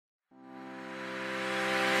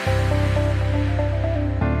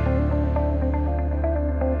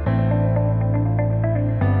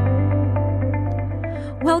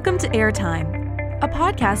Welcome to Airtime, a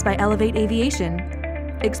podcast by Elevate Aviation,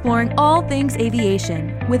 exploring all things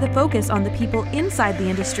aviation with a focus on the people inside the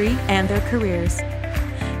industry and their careers.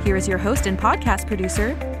 Here is your host and podcast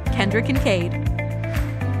producer, Kendra Kincaid.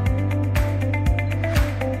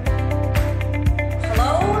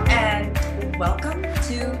 Hello and welcome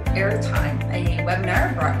to Airtime, a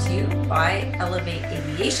webinar brought to you by Elevate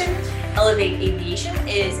Aviation. Elevate Aviation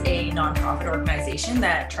is a nonprofit organization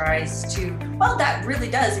that tries to, that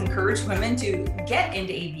really does encourage women to get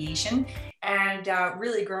into aviation and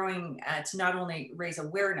really growing to not only raise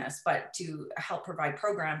awareness, but to help provide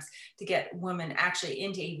programs to get women actually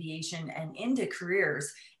into aviation and into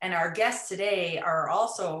careers. And our guests today are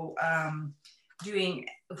also doing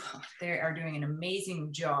an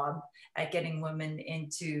amazing job at getting women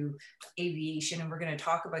into aviation. And we're going to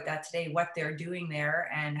talk about that today, what they're doing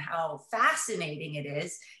there and how fascinating it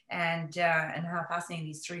is, and how fascinating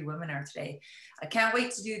these three women are today. I can't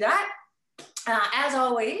wait to do that. As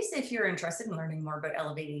always, if you're interested in learning more about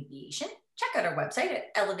Elevate Aviation, check out our website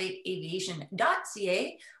at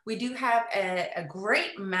elevateaviation.ca. We do have a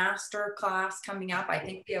great master class coming up. I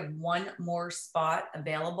think we have one more spot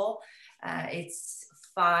available. It's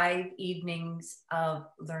 5 evenings of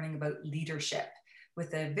learning about leadership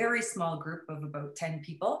with a very small group of about 10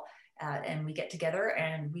 people. And we get together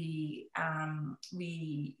and we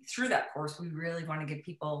through that course, we really want to give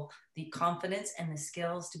people the confidence and the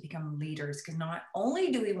skills to become leaders. Because not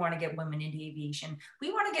only do we want to get women into aviation,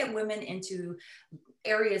 we want to get women into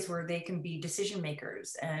areas where they can be decision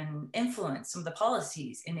makers and influence some of the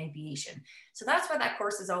policies in aviation. So that's what that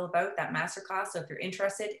course is all about, that masterclass. So if you're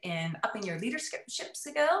interested in upping your leadership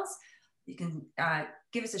skills, you can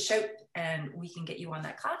give us a shout and we can get you on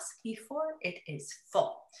that class before it is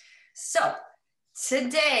full. So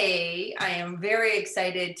today I am very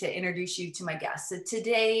excited to introduce you to my guests. So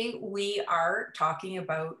today we are talking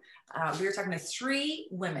about, we're talking to 3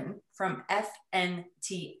 women from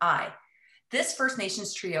FNTI. This First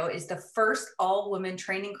Nations trio is the first all-women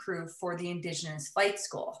training crew for the Indigenous Flight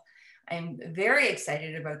School. I'm very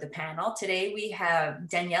excited about the panel. Today we have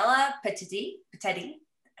Daniela Petiti. I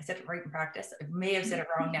said it right in practice. I may have said it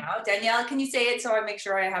wrong now. Daniela, can you say it so I make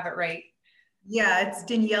sure I have it right? Yeah, it's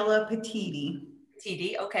Daniela Petiti.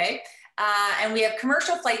 Petiti, okay. And we have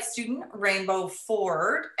commercial flight student Rainbow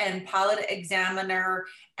Ford and pilot examiner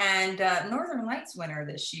and Northern Lights winner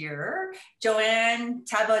this year, Joanne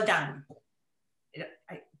Tabadan.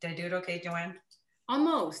 Did I do it okay, Joanne?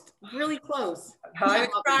 Almost, really close. I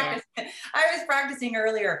was practicing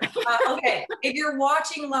earlier. Okay, if you're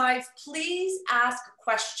watching live, please ask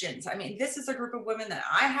questions. I mean, this is a group of women that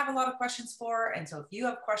I have a lot of questions for. And so if you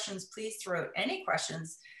have questions, please throw out any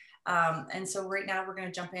questions. And so right now we're going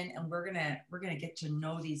to jump in and we're going to get to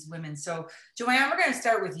know these women. So Joanne, we're going to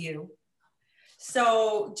start with you.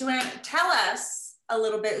 So Joanne, tell us a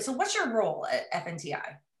little bit. So what's your role at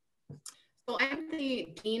FNTI? So I'm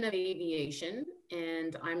the Dean of Aviation,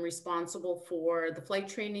 and I'm responsible for the flight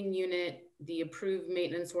training unit, the approved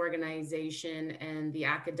maintenance organization, and the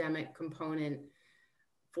academic component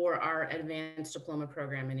for our advanced diploma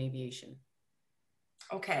program in aviation.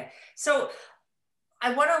 Okay, so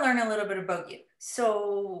I want to learn a little bit about you.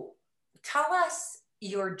 So tell us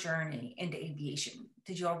your journey into aviation.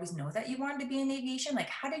 Did you always know that you wanted to be in aviation? Like,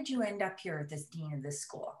 how did you end up here at this dean of this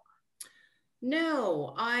school?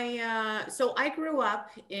 No, so I grew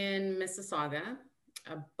up in Mississauga.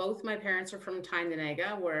 Both my parents are from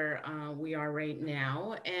Tyendinaga, where we are right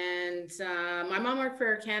now. And my mom worked for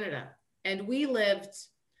Air Canada, and we lived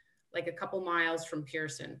like a couple miles from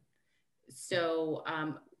Pearson. So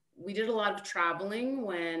we did a lot of traveling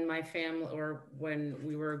when when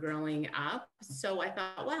we were growing up. So I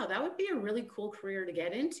thought, wow, that would be a really cool career to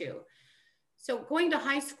get into. So going to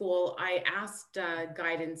high school, I asked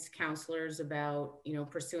guidance counselors about,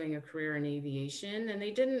 pursuing a career in aviation, and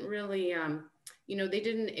they didn't really, they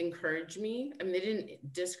didn't encourage me. I mean, they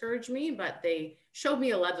didn't discourage me, but they showed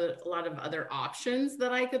me a lot of other options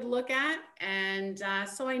that I could look at. And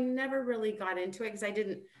so I never really got into it because I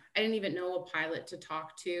didn't even know a pilot to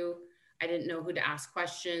talk to. I didn't know who to ask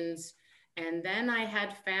questions. And then I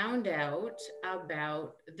had found out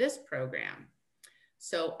about this program.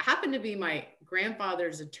 So happened to be my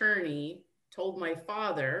grandfather's attorney told my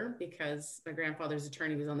father, because my grandfather's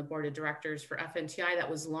attorney was on the board of directors for FNTI that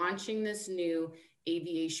was launching this new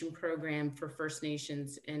aviation program for First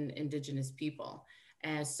Nations and Indigenous people.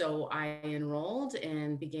 And so I enrolled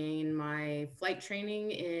and began my flight training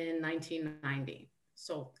in 1990.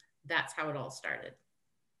 So that's how it all started.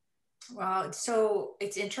 Wow. So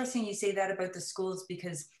it's interesting you say that about the schools,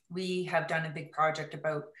 because we have done a big project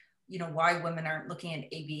about why women aren't looking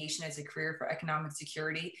at aviation as a career for economic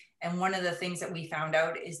security. And one of the things that we found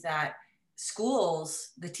out is that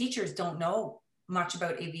schools, the teachers don't know much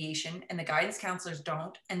about aviation, and the guidance counselors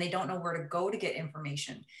don't, and they don't know where to go to get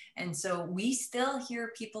information. And so we still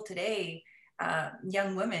hear people today,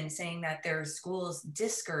 young women, saying that their schools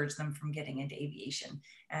discourage them from getting into aviation.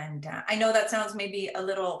 And I know that sounds maybe a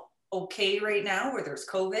little okay right now where there's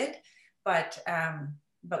COVID, but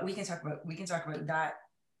we can talk about that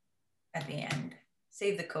at the end.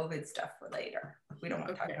 Save the COVID stuff for later. We don't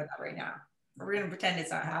want to talk about that right now. We're going to pretend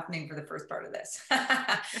it's not happening for the first part of this.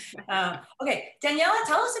 Okay, Daniela,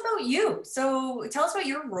 tell us about you. So tell us about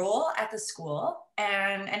your role at the school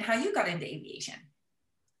and how you got into aviation.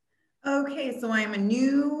 Okay, so I'm a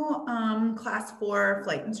new class 4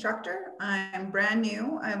 flight instructor. I'm brand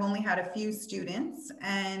new. I've only had a few students,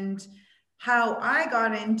 and how I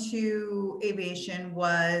got into aviation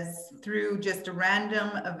was through just random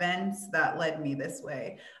events that led me this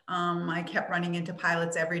way. I kept running into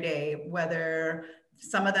pilots every day, whether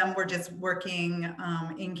some of them were just working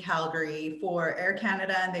in Calgary for Air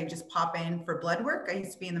Canada and they just pop in for blood work. I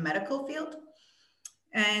used to be in the medical field.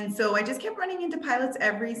 And so I just kept running into pilots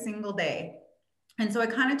every single day. And so I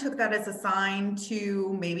kind of took that as a sign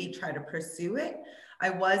to maybe try to pursue it. I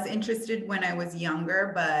was interested when I was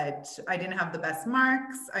younger, but I didn't have the best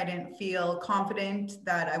marks. I didn't feel confident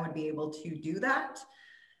that I would be able to do that.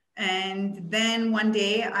 And then one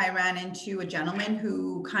day I ran into a gentleman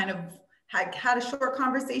who kind of had a short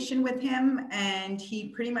conversation with him, and he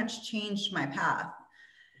pretty much changed my path.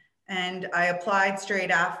 And I applied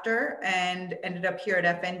straight after and ended up here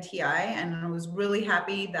at FNTI, and I was really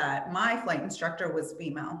happy that my flight instructor was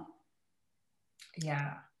female.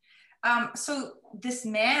 Yeah. So this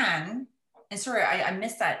man, and sorry, I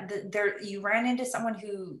missed that. You ran into someone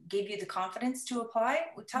who gave you the confidence to apply?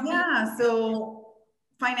 Tell me. Yeah, so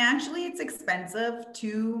financially it's expensive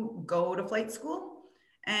to go to flight school,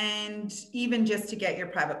 and even just to get your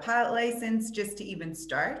private pilot license, just to even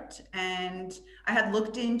start. And I had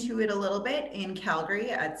looked into it a little bit in Calgary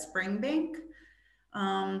at Springbank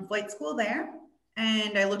flight school there.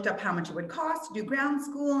 And I looked up how much it would cost to do ground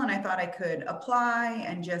school, and I thought I could apply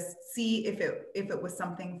and just see if it was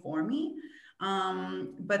something for me.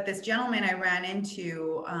 But this gentleman I ran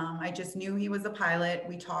into, I just knew he was a pilot.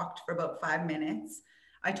 We talked for about 5 minutes.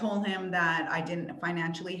 I told him that I didn't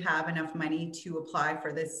financially have enough money to apply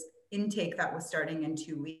for this intake that was starting in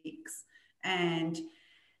 2 weeks. And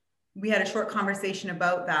we had a short conversation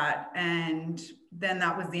about that, and then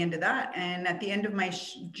that was the end of that. And at the end of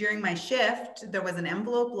during my shift, there was an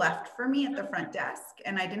envelope left for me at the front desk,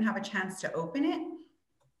 and I didn't have a chance to open it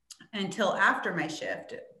until after my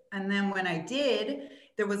shift. And then when I did,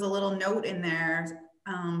 there was a little note in there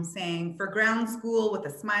saying for ground school with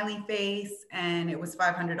a smiley face, and it was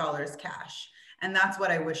 $500 cash. And that's what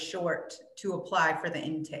I was short to apply for the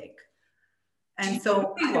intake. And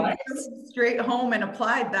so I went straight home and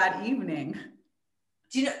applied that evening.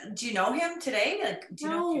 Do you know him today?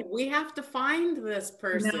 No, we have to find this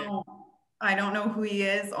person. No, I don't know who he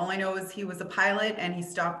is. All I know is he was a pilot, and he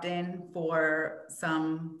stopped in for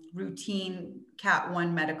some routine Cat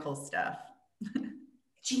 1 medical stuff.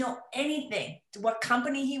 Do you know anything? What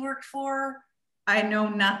company he worked for? I know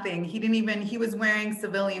nothing. He was wearing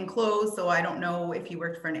civilian clothes, so I don't know if he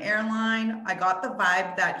worked for an airline. I got the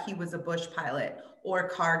vibe that he was a bush pilot or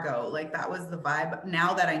cargo. Like, that was the vibe.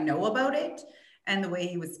 Now that I know about it and the way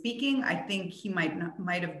he was speaking, I think he might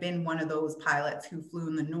have been one of those pilots who flew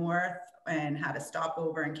in the north and had a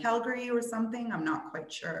stopover in Calgary or something. I'm not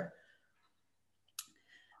quite sure.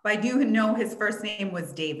 But I do know his first name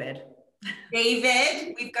was David.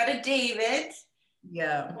 David, we've got a David.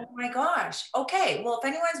 Yeah. Oh my gosh. Okay. Well, if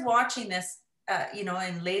anyone's watching this,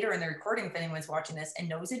 and later in the recording, if anyone's watching this and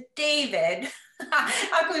knows a David,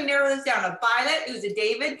 how can we narrow this down? A pilot who's a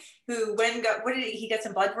David who he got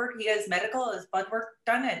some blood work? He got his blood work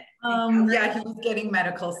done at. Yeah, he was getting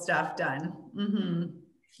medical stuff done.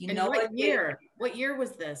 Mm-hmm. What year? What year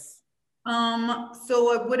was this?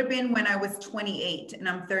 So it would have been when I was 28, and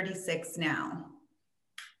I'm 36 now.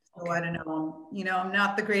 So I don't know, I'm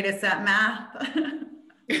not the greatest at math.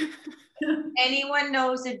 Anyone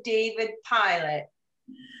knows a David pilot,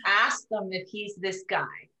 ask them if he's this guy.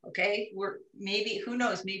 Okay. Who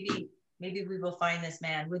knows, maybe we will find this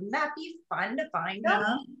man. Wouldn't that be fun to find him?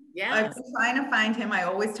 Yeah. I've been trying to find him. I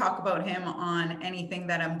always talk about him on anything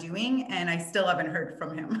that I'm doing, and I still haven't heard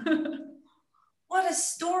from him. What a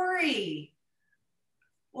story.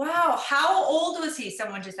 Wow. How old was he?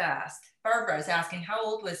 Someone just asked. Barbara is asking, how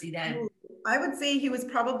old was he then? I would say he was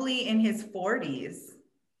probably in his 40s.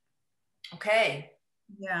 Okay.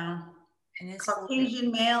 Yeah. In his 40s.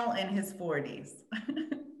 Caucasian male in his 40s.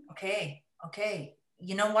 Okay.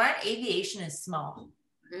 You know what? Aviation is small,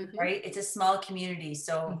 right? It's a small community.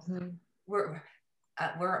 So we're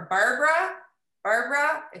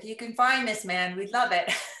Barbara, if you can find this man, we'd love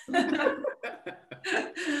it.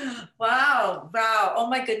 Wow. Oh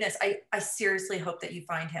my goodness. I seriously hope that you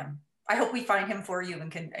find him. I hope we find him for you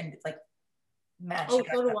and like match. Oh,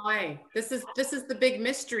 so do I. This is the big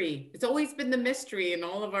mystery. It's always been the mystery in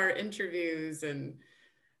all of our interviews and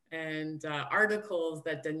articles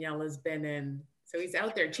that Danielle has been in. So he's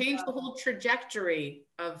out there, changed the whole trajectory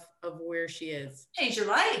of where she is. Changed your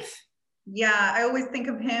life. Yeah, I always think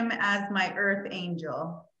of him as my earth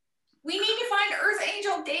angel. We need to find Earth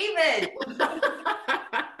Angel David.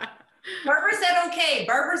 Barbara said, okay,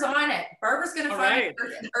 Barbara's on it. Barbara's going to find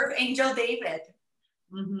Earth Angel David.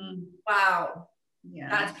 Wow. Yeah.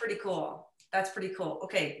 That's pretty cool.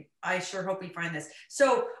 Okay. I sure hope we find this.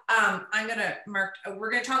 So I'm going to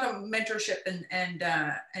we're going to talk about mentorship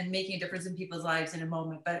and making a difference in people's lives in a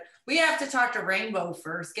moment, but we have to talk to Rainbow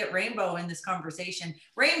first, get Rainbow in this conversation.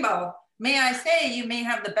 Rainbow, may I say, you may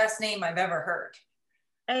have the best name I've ever heard.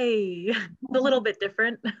 Hey, it's a little bit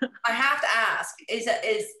different. I have to ask, is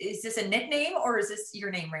this a nickname or is this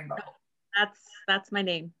your name, Rainbow? No, that's my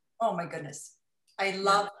name. Oh my goodness. I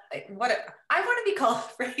love I want to be called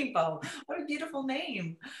Rainbow. What a beautiful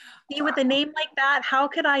name. See, with a name like that, how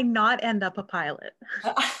could I not end up a pilot?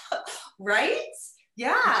 Right?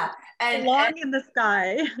 Yeah. And in the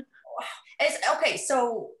sky. Okay,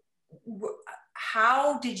 so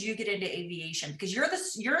how did you get into aviation? Because you're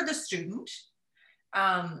the student.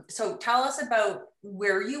 So tell us about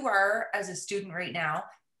where you are as a student right now,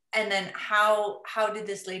 and then how did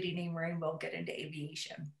this lady named Rainbow get into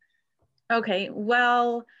aviation? Okay,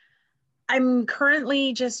 well, I'm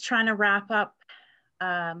currently just trying to wrap up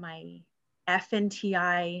my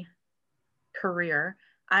FNTI career.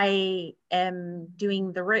 I am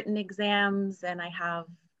doing the written exams and I have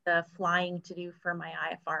the flying to do for my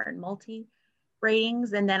IFR and multi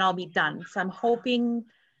ratings, and then I'll be done. So I'm hoping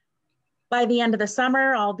by the end of the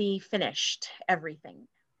summer, I'll be finished everything.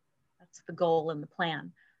 That's the goal and the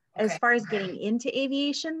plan. Okay. As far as getting into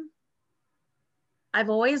aviation, I've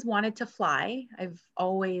always wanted to fly. I've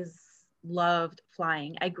always loved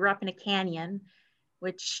flying. I grew up in a canyon,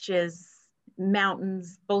 which is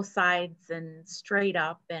mountains both sides and straight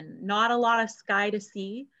up and not a lot of sky to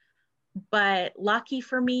see. But lucky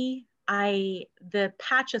for me, the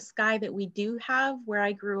patch of sky that we do have where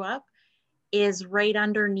I grew up is right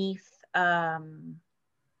underneath one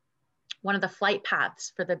of the flight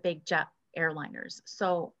paths for the big jet airliners.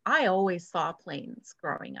 So I always saw planes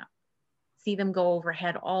growing up, see them go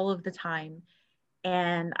overhead all of the time.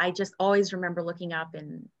 And I just always remember looking up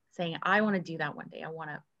and saying, I want to do that one day. I want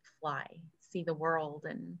to fly, see the world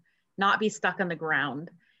and not be stuck on the ground.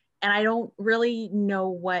 And I don't really know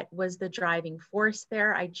what was the driving force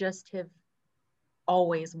there. I just have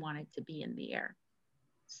always wanted to be in the air.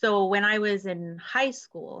 So when I was in high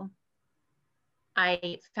school,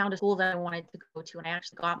 I found a school that I wanted to go to, and I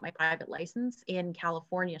actually got my private license in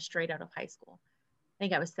California straight out of high school. I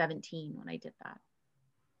think I was 17 when I did that.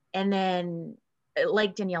 And then,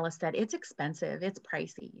 like Daniela said, it's expensive, it's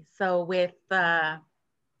pricey. So with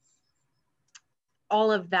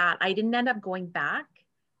all of that, I didn't end up going back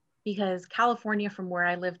because California from where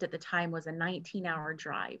I lived at the time was a 19-hour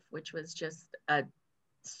drive, which was just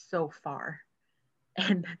so far.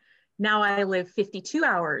 And now I live 52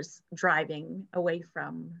 hours driving away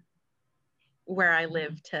from where I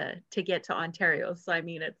live to get to Ontario. So I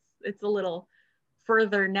mean, it's a little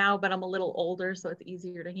further now, but I'm a little older, so it's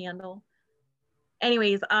easier to handle.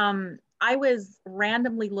 Anyways, I was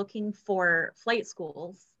randomly looking for flight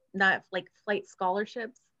schools, not like flight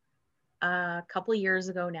scholarships, a couple of years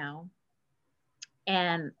ago now.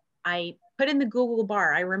 And I put in the Google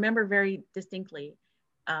bar, I remember very distinctly,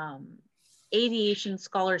 aviation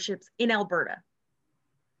scholarships in Alberta.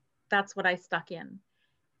 That's what I stuck in.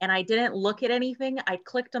 And I didn't look at anything. I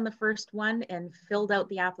clicked on the first one and filled out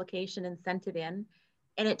the application and sent it in.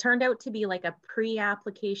 And it turned out to be like a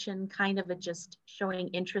pre-application kind of just showing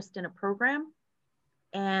interest in a program.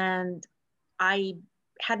 And I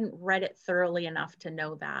hadn't read it thoroughly enough to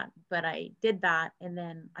know that, but I did that. And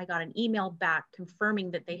then I got an email back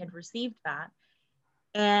confirming that they had received that.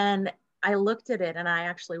 And I looked at it and I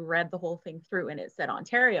actually read the whole thing through and it said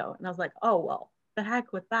Ontario. And I was like, oh, well, the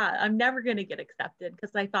heck with that. I'm never going to get accepted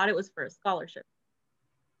because I thought it was for a scholarship.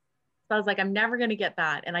 So I was like, I'm never going to get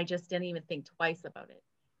that. And I just didn't even think twice about it.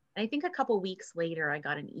 And I think a couple of weeks later, I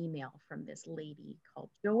got an email from this lady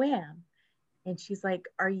called Joanne. And she's like,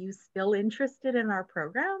 are you still interested in our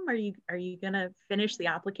program? Are you going to finish the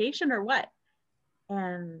application or what?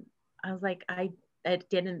 And I was like, I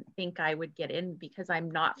didn't think I would get in because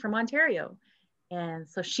I'm not from Ontario. And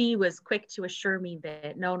so she was quick to assure me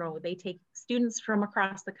that no, they take students from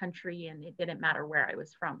across the country and it didn't matter where I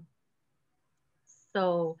was from.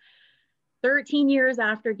 So 13 years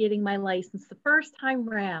after getting my license the first time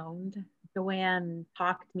round, Joanne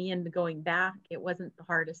talked me into going back. It wasn't the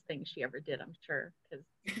hardest thing she ever did, I'm sure, because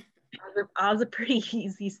I was a pretty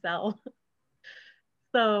easy sell.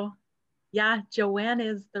 So yeah, Joanne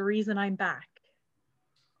is the reason I'm back,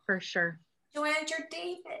 for sure. Joanne, you're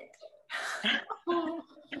David.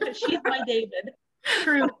 She's my David.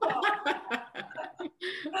 True.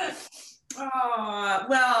 Oh,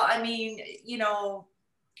 well, I mean, you know,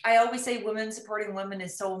 I always say women supporting women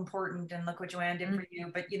is so important, and look what Joanne did for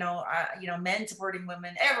you. But you know, men supporting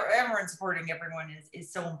women, everyone supporting everyone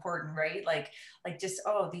is so important, right? Like just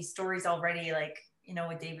these stories already, like you know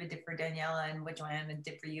what David did for Daniela and what Joanne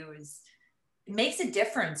did for you it makes a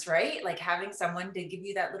difference, right? Like having someone to give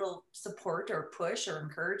you that little support or push or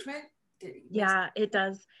encouragement. Yeah, it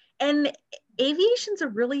does. And aviation's a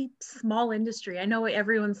really small industry. I know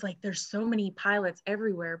everyone's like, there's so many pilots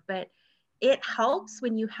everywhere, but it helps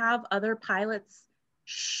when you have other pilots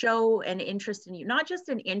show an interest in you, not just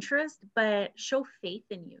an interest, but show faith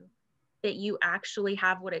in you, that you actually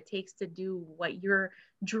have what it takes to do what you're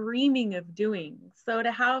dreaming of doing. So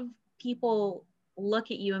to have people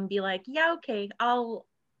look at you and be like, yeah, okay, I'll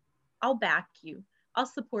back you. I'll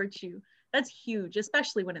support you. That's huge,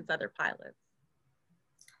 especially when it's other pilots.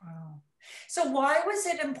 Wow. So why was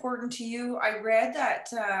it important to you? I read that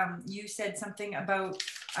you said something about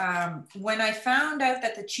when I found out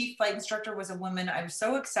that the chief flight instructor was a woman, I was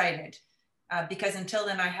so excited because until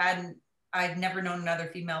then I'd never known another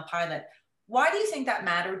female pilot. Why do you think that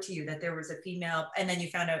mattered to you that there was a female, and then you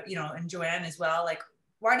found out, you know, and Joanne as well? Like,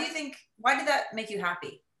 why did that make you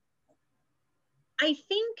happy? I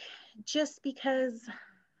think just because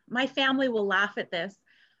my family will laugh at this,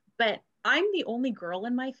 but I'm the only girl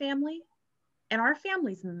in my family. And our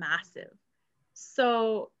family's massive.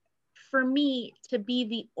 So for me to be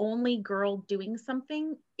the only girl doing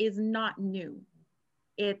something is not new.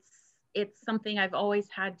 It's something I've always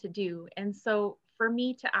had to do. And so for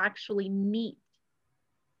me to actually meet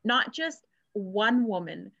not just one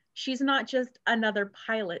woman, she's not just another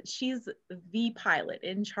pilot, she's the pilot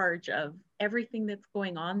in charge of everything that's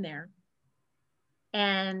going on there.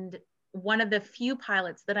 And one of the few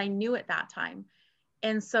pilots that I knew at that time.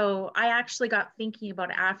 And so I actually got thinking about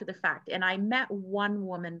it after the fact, and I met one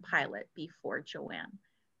woman pilot before Joanne.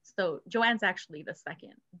 So Joanne's actually the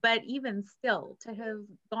second, but even still, to have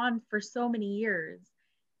gone for so many years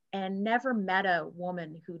and never met a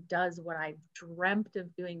woman who does what I've dreamt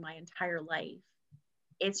of doing my entire life,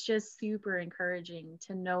 it's just super encouraging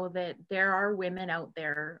to know that there are women out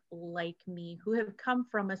there like me who have come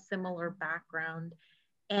from a similar background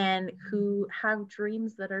and who have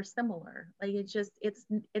dreams that are similar. Like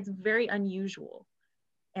it's very unusual.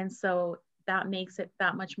 And so that makes it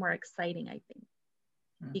that much more exciting, I think,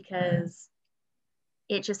 because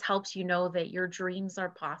it just helps you know that your dreams are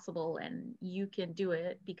possible and you can do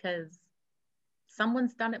it because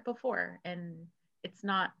someone's done it before and it's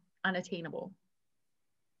not unattainable.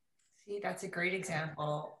 See, that's a great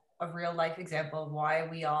example, a real life example of why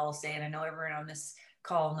we all say, and I know everyone on this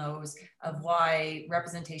call knows of why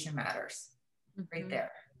representation matters. Right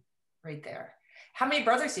there. How many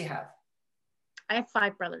brothers do you have? I have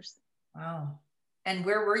 5 brothers. Wow. And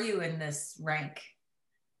where were you in this rank?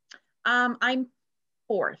 I'm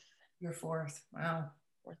 4th. You're 4th. Wow.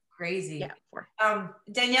 4th. Crazy. Yeah, 4th.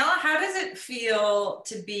 Daniela, how does it feel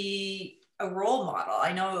to be a role model?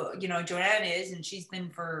 I know, you know, Joanne is, and she's been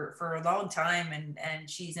for a long time, and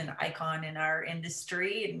she's an icon in our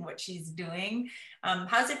industry and what she's doing. How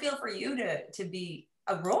does it feel for you to be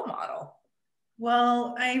a role model?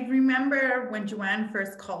 Well, I remember when Joanne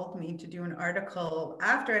first called me to do an article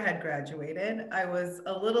after I had graduated, I was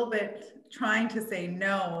a little bit trying to say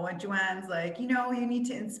no. And Joanne's like, you know, you need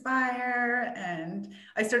to inspire. And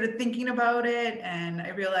I started thinking about it and I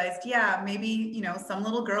realized, yeah, maybe, you know, some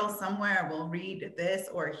little girl somewhere will read this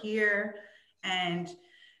or hear. And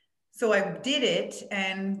so I did it.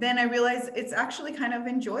 And then I realized it's actually kind of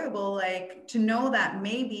enjoyable, like to know that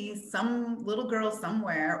maybe some little girl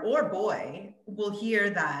somewhere or boy will hear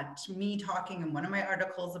that me talking in one of my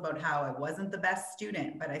articles about how I wasn't the best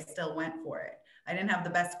student, but I still went for it. I didn't have the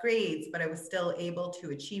best grades, but I was still able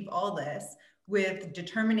to achieve all this with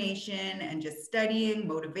determination and just studying,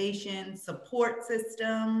 motivation, support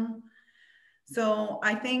system. So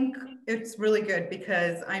I think it's really good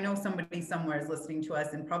because I know somebody somewhere is listening to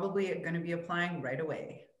us and probably going to be applying right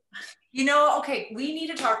away. You know, okay, we need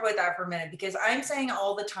to talk about that for a minute, because I'm saying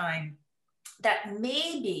all the time that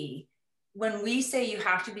maybe when we say you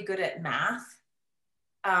have to be good at math,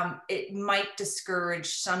 it might discourage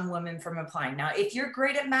some women from applying. Now, if you're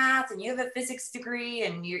great at math and you have a physics degree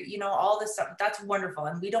and you know, all this stuff, that's wonderful.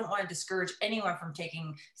 And we don't want to discourage anyone from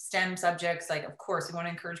taking STEM subjects. Like, of course, we want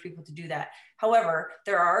to encourage people to do that. However,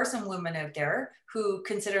 there are some women out there who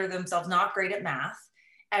consider themselves not great at math.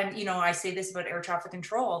 And, you know, I say this about air traffic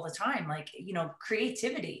control all the time. Like, you know,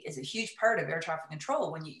 creativity is a huge part of air traffic control.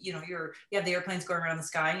 When you have the airplanes going around the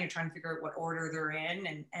sky and you're trying to figure out what order they're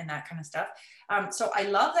in and that kind of stuff. So I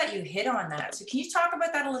love that you hit on that. So can you talk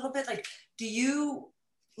about that a little bit? Like,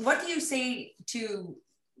 what do you say to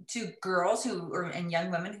girls and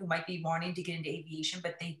young women who might be wanting to get into aviation,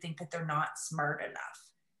 but they think that they're not smart enough?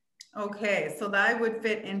 Okay, so that would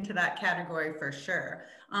fit into that category for sure.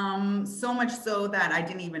 So much so that I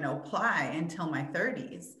didn't even apply until my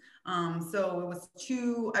 30s. So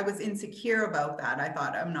I was insecure about that. I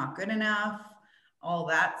thought I'm not good enough, all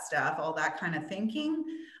that stuff, all that kind of thinking.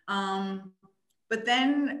 But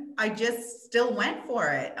then I just still went for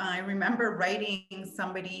it. I remember writing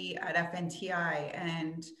somebody at FNTI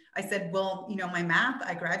and I said, well, you know, my math,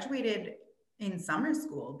 I graduated in summer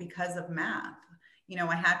school because of math. You know,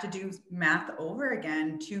 I had to do math over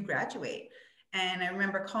again to graduate. And I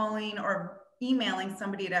remember calling or emailing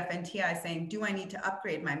somebody at FNTI saying, do I need to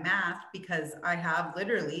upgrade my math because I have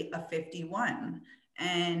literally a 51?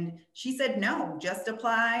 And she said, no, just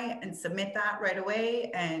apply and submit that right away.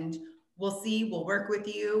 And we'll work with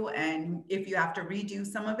you. And if you have to redo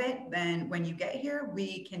some of it, then when you get here,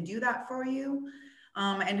 we can do that for you.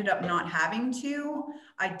 I ended up not having to.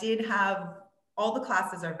 I did have all the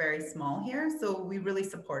classes are very small here, so we really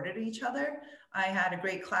supported each other. I had a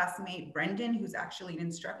great classmate, Brendan, who's actually an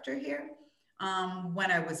instructor here. When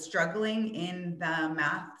I was struggling in the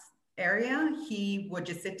math area, he would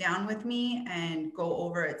just sit down with me and go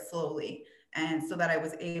over it slowly. And so that I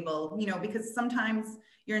was able, you know, because sometimes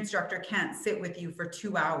your instructor can't sit with you for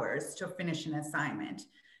 2 hours to finish an assignment.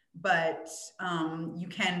 But you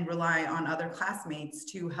can rely on other classmates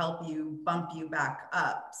to help you bump you back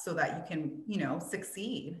up so that you can, you know,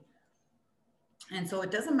 succeed. And so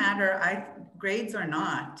it doesn't matter, grades or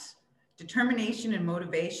not, determination and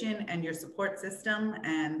motivation and your support system,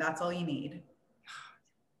 and that's all you need.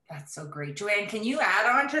 That's so great. Joanne, can you add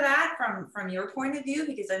on to that from your point of view?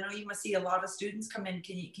 Because I know you must see a lot of students come in.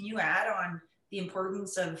 Can you add on the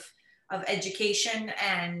importance of education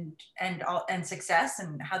and success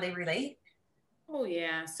and how they relate? Oh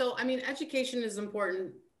yeah. So, I mean, education is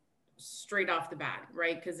important straight off the bat,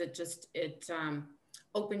 right? Because it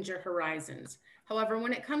opens your horizons. However,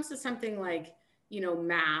 when it comes to something like, you know,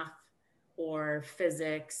 math or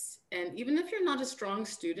physics, and even if you're not a strong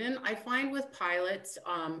student, I find with pilots,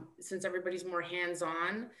 since everybody's more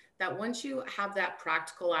hands-on, that once you have that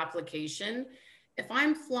practical application, if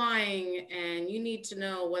I'm flying and you need to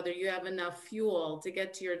know whether you have enough fuel to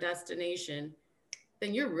get to your destination,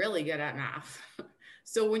 then you're really good at math.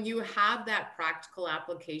 So when you have that practical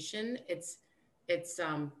application, it's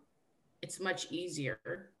much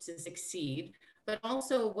easier to succeed. But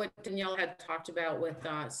also what Danielle had talked about with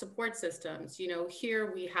support systems, you know,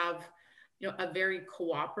 here we have, you know, a very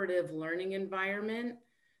cooperative learning environment,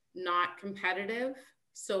 not competitive.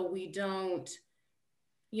 So we don't,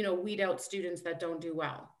 you know, weed out students that don't do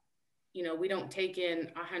well. You know, we don't take in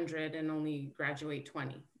 100 and only graduate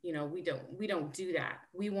 20. You know, we don't do that.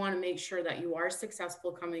 We want to make sure that you are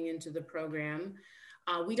successful coming into the program.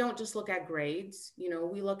 We don't just look at grades, you know,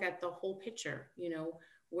 we look at the whole picture. You know,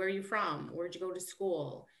 where are you from? Where'd you go to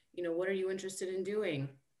school? You know, what are you interested in doing?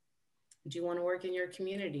 Do you want to work in your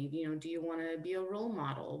community? You know, do you want to be a role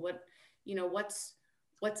model? What, you know, what's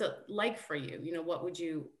it like for you? You know, what would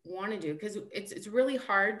you want to do? Because it's really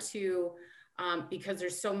hard to, because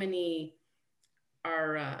there's so many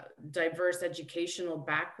diverse educational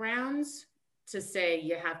backgrounds, to say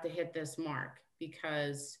you have to hit this mark,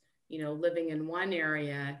 because, you know, living in one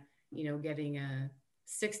area, you know, getting a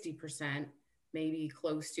 60%, maybe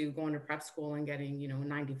close to going to prep school and getting, you know,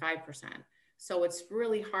 95%. So it's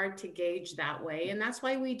really hard to gauge that way. And that's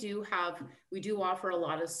why we do offer a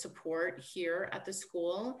lot of support here at the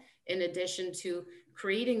school, in addition to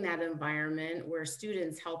creating that environment where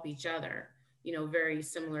students help each other, you know, very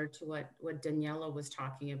similar to what Daniela was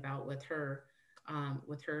talking about with her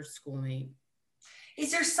schoolmate.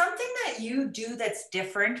 Is there something that you do that's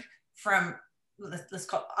different from, let's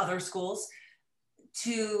call other schools,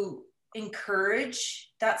 to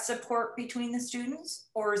encourage that support between the students,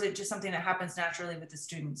 or is it just something that happens naturally with the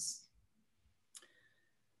students?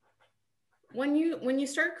 When you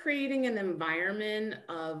start creating an environment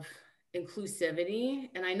of inclusivity,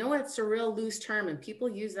 and I know it's a real loose term and people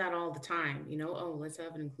use that all the time, you know, oh, let's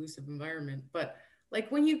have an inclusive environment. But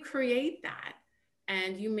like when you create that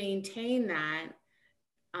and you maintain that,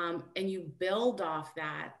 and you build off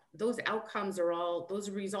that, those outcomes are all, those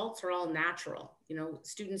results are all natural. You know,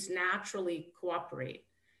 students naturally cooperate,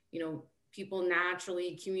 you know, people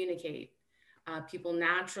naturally communicate, people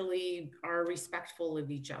naturally are respectful of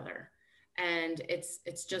each other. And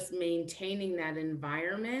it's just maintaining that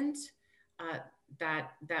environment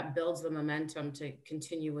that builds the momentum to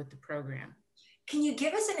continue with the program. Can you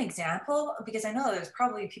give us an example? Because I know there's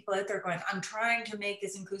probably people out there going, I'm trying to make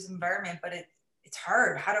this inclusive environment, but it's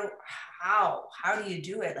hard. How do you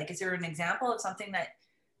do it? Like, is there an example of something that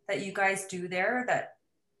you guys do there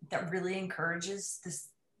that really encourages this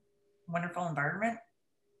wonderful environment?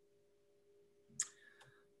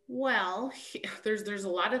 Well, there's a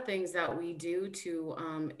lot of things that we do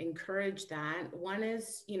to encourage that. One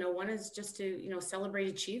is just to, you know, celebrate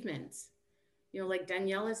achievements. You know, like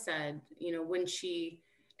Daniela said, you know, when she,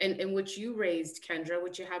 and which you raised, Kendra,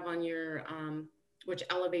 which you have on your, which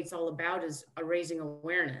Elevate's all about is raising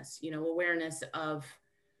awareness, you know, awareness of,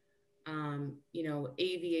 you know,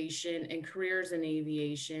 aviation and careers in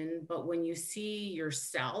aviation. But when you see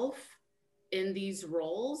yourself in these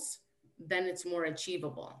roles, then it's more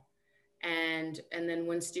achievable. And then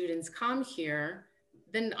when students come here,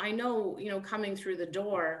 then I know, you know, coming through the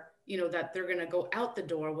door, you know, that they're going to go out the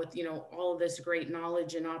door with, you know, all of this great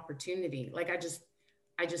knowledge and opportunity. Like I just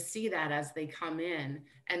see that as they come in,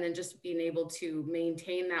 and then just being able to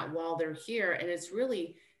maintain that while they're here. And it's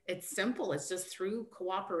simple. It's just through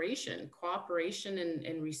cooperation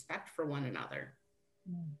and respect for one another.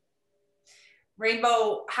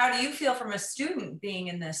 Rainbow, how do you feel from a student being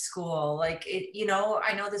in this school? Like, it, you know,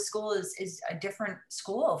 I know the school is a different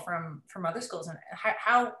school from other schools. And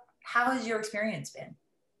how has your experience been?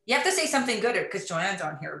 You have to say something good because Joanne's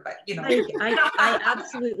on here, but you know. I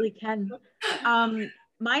absolutely can.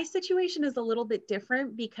 My situation is a little bit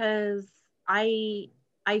different because I've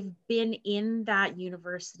been in that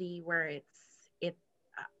university where it's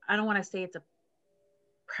I don't want to say it's a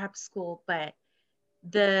prep school, but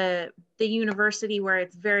the university where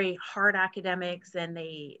it's very hard academics and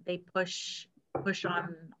they push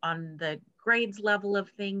on the grades level of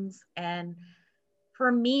things. And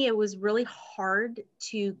for me, it was really hard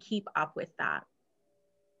to keep up with that.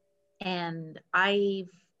 And I've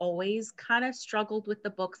always kind of struggled with the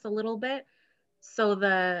books a little bit. So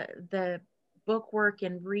the book work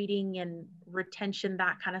and reading and retention,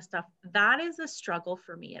 that kind of stuff, that is a struggle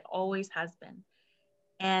for me. It always has been.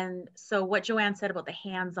 And so what Joanne said about the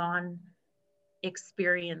hands-on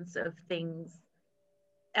experience of things,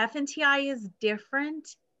 FNTI is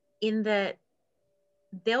different in that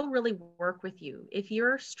they'll really work with you. If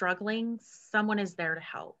you're struggling, someone is there to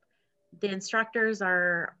help. The instructors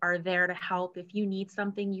are there to help. If you need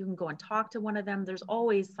something, you can go and talk to one of them. There's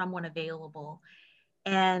always someone available.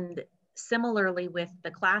 And similarly with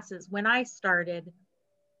the classes, when I started,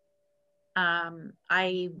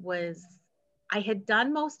 I had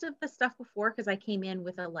done most of the stuff before because I came in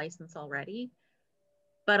with a license already,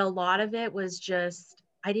 but a lot of it was just,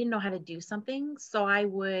 I didn't know how to do something. So I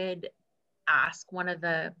would ask one of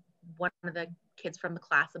the kids from the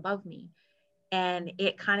class above me. And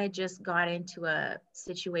it kind of just got into a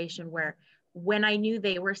situation where when I knew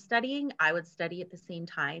they were studying, I would study at the same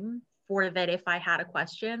time for that. If I had a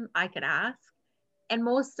question, I could ask. And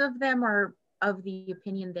most of them are of the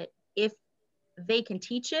opinion that if they can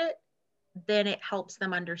teach it, then it helps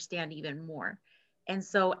them understand even more. And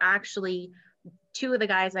so actually, two of the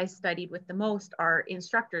guys I studied with the most are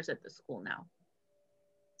instructors at the school now.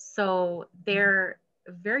 So they're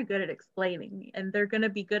very good at explaining, and they're going to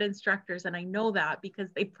be good instructors. And I know that because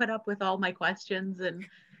they put up with all my questions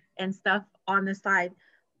and stuff on the side.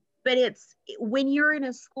 But it's when you're in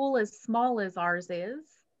a school as small as ours is,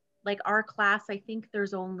 like our class, I think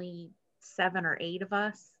there's only 7 or 8 of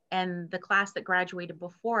us. And the class that graduated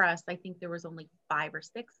before us, I think there was only 5 or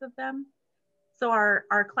 6 of them. So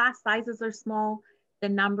our class sizes are small, the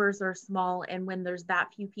numbers are small. And when there's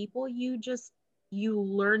that few people, you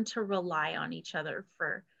learn to rely on each other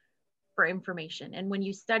for information. And when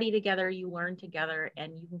you study together, you learn together,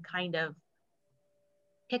 and you can kind of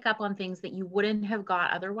pick up on things that you wouldn't have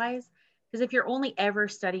got otherwise. Because if you're only ever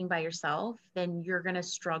studying by yourself, then you're going to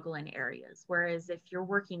struggle in areas. Whereas if you're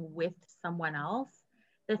working with someone else,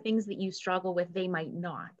 the things that you struggle with, they might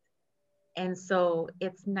not. And so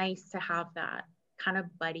it's nice to have that kind of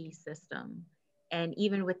buddy system. And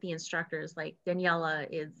even with the instructors, like Daniela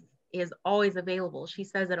is always available. She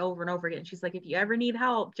says it over and over again. She's like, if you ever need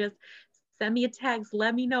help, just send me a text,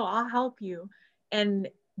 let me know, I'll help you. And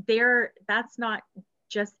that's not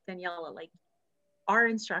just Daniela, like our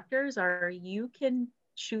instructors you can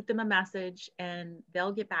shoot them a message and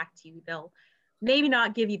they'll get back to you. They'll maybe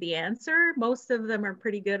not give you the answer. Most of them are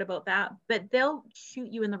pretty good about that, but they'll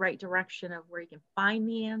shoot you in the right direction of where you can find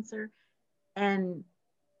the answer. And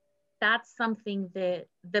that's something that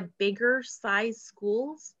the bigger size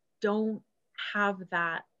schools don't have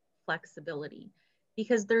that flexibility,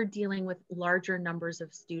 because they're dealing with larger numbers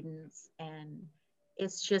of students, and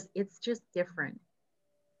it's just different.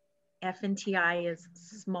 FNTI is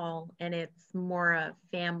small and it's more a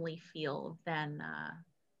family feel than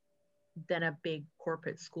a big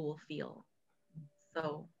corporate school feel.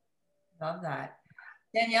 So love that.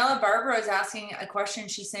 Daniela, Barbara is asking a question.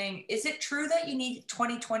 She's saying, is it true that you need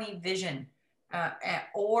 20/20 vision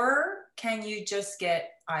or can you just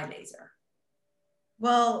get eye laser?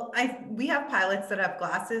 Well, we have pilots that have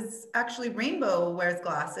glasses. Actually, Rainbow wears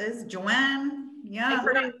glasses. Joanne, yeah. I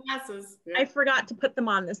forgot glasses. I forgot to put them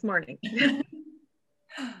on this morning.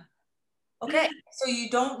 Okay, so you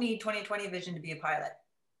don't need 20/20 vision to be a pilot?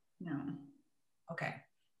 No.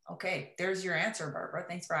 Okay, there's your answer, Barbara.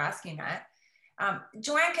 Thanks for asking that.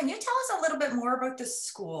 Joanne, can you tell us a little bit more about the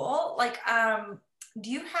school? Like, do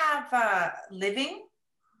you have living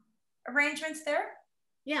arrangements there?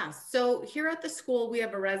 Yeah, so here at the school, we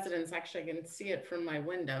have a residence. Actually, I can see it from my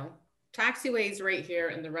window. Taxiway is right here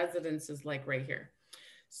and the residence is like right here.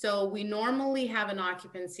 So we normally have an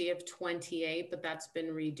occupancy of 28, but that's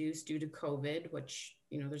been reduced due to COVID, which,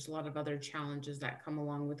 there's a lot of other challenges that come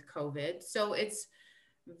along with COVID. So it's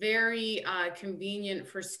very convenient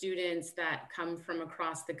for students that come from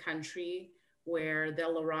across the country, where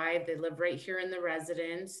they'll arrive, they live right here in the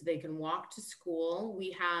residence, they can walk to school.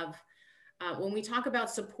 We have, when we talk about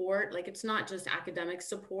support, like it's not just academic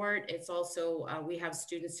support, it's also, we have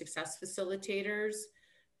student success facilitators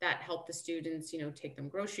that help the students, take them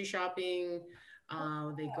grocery shopping.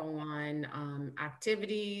 They go on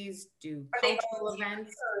activities, do cultural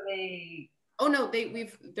events. Oh no,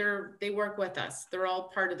 they work with us. They're all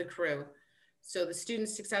part of the crew. So the student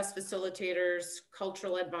success facilitators,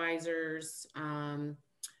 cultural advisors, and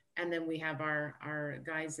then we have our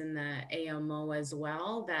guys in the AMO as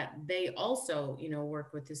well, that they also,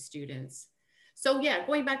 work with the students. So yeah,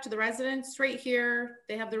 going back to the residents right here,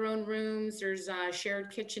 they have their own rooms. There's a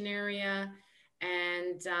shared kitchen area,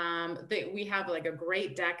 and we have like a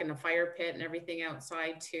great deck and a fire pit and everything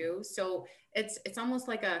outside too. So it's almost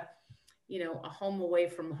like a home away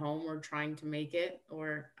from home. We're trying to make it,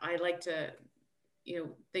 or I like to,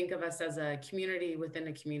 think of us as a community within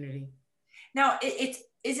a community. Now, is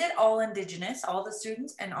it all Indigenous, all the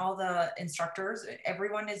students and all the instructors?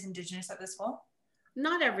 Everyone is Indigenous at the school?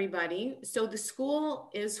 Not everybody. So the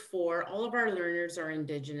school is for, all of our learners are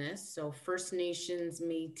Indigenous. So First Nations,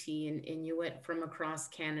 Métis, and Inuit from across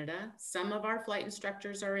Canada. Some of our flight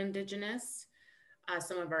instructors are Indigenous.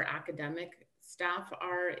 Some of our academic staff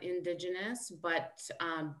are Indigenous, but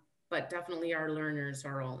definitely our learners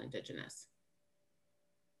are all Indigenous.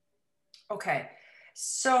 Okay.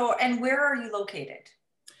 So, and where are you located?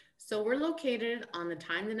 So we're located on the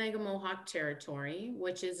Tyendinaga Mohawk territory,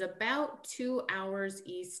 which is about 2 hours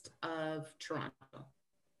east of Toronto.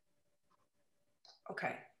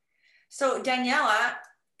 Okay. So Daniela,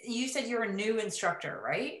 you said you're a new instructor,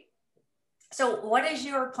 right? So what is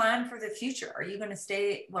your plan for the future? Are you going to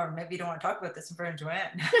stay? Well, maybe you don't want to talk about this in front of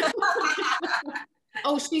Joanne.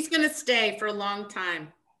 Oh, she's going to stay for a long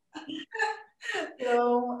time.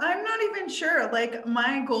 So I'm not even sure. Like,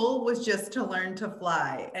 my goal was just to learn to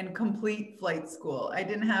fly and complete flight school. I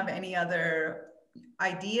didn't have any other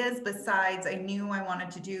ideas besides I knew I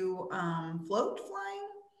wanted to do float flying.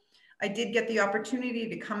 I did get the opportunity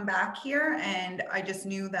to come back here, and I just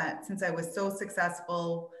knew that since I was so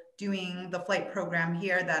successful doing the flight program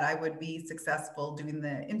here, that I would be successful doing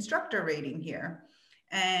the instructor rating here.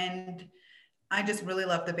 And I just really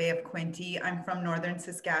love the Bay of Quinte. I'm from northern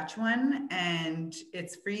Saskatchewan, and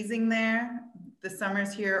it's freezing there. The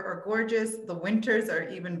summers here are gorgeous. The winters are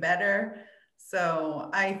even better. So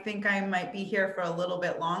I think I might be here for a little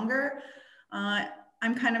bit longer.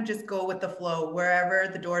 I'm kind of just go with the flow. Wherever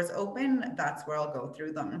the doors open, that's where I'll go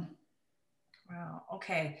through them. Wow.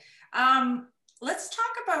 Okay. Let's talk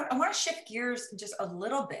about, I want to shift gears just a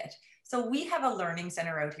little bit. So we have a learning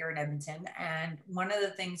center out here in Edmonton, and one of the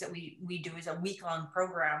things that we do is a week-long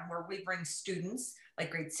program where we bring students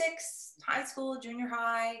like grade 6, high school, junior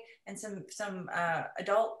high, and some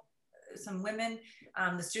adult some women.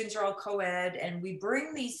 The students are all co-ed, and we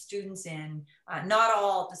bring these students in, not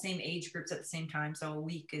all the same age groups at the same time. So a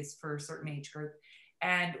week is for a certain age group.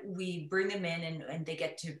 And we bring them in and they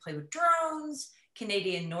get to play with drones.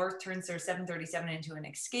 Canadian North turns their 737 into an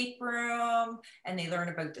escape room, and they learn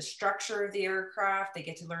about the structure of the aircraft. They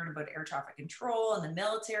get to learn about air traffic control and the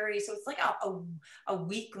military. So it's like a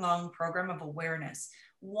week-long program of awareness.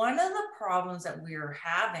 One of the problems that we're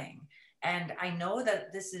having, and I know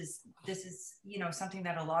that this is, you know, something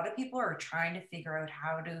that a lot of people are trying to figure out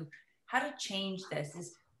how to change this,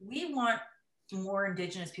 is we want more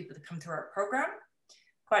Indigenous people to come through our program,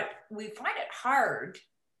 but we find it hard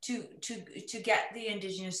to get the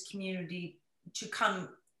Indigenous community to come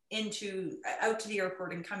out to the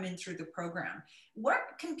airport and come in through the program. What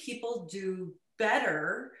can people do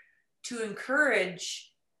better to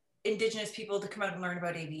encourage Indigenous people to come out and learn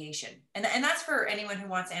about aviation? And that's for anyone who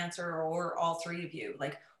wants to answer, or all three of you.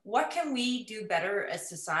 Like, what can we do better as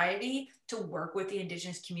society to work with the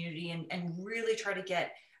Indigenous community and really try to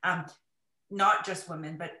get not just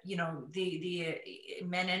women, but, you know, the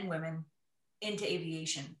men and women into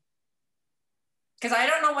aviation? Because I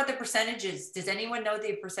don't know what the percentage is. Does anyone know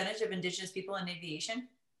the percentage of Indigenous people in aviation?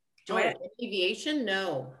 Joanna? Oh, aviation?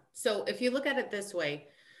 No. So if you look at it this way,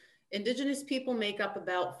 Indigenous people make up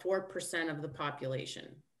about 4% of the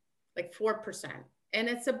population, like 4%. And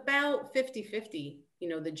it's about 50-50, you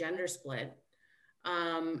know, the gender split.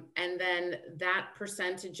 And then that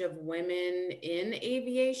percentage of women in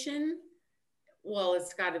aviation, well,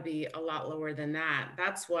 it's got to be a lot lower than that.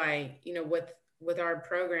 That's why, you know, with our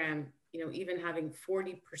program, you know, even having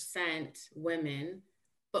 40% women,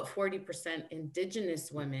 but 40%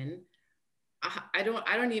 Indigenous women, I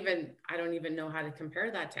don't even know how to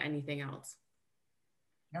compare that to anything else.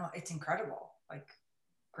 No, it's incredible. Like,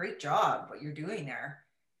 great job what you're doing there.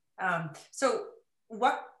 So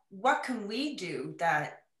what can we do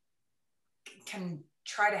that can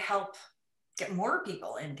try to help get more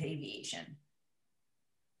people into aviation?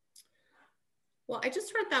 Well, I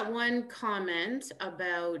just heard that one comment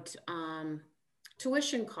about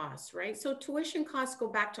tuition costs, right? So tuition costs go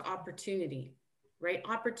back to opportunity, right?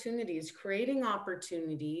 Opportunities, creating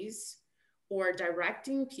opportunities, or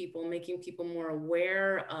directing people, making people more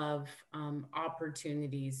aware of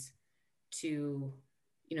opportunities to,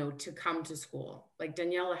 you know, to come to school. Like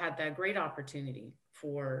Daniela had that great opportunity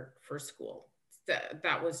for school.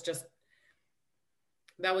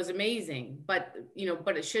 That was amazing, but, you know,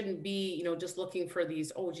 but it shouldn't be, you know, just looking for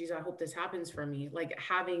these, oh, geez, I hope this happens for me. Like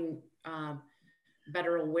having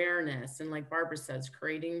better awareness. And like Barbara says,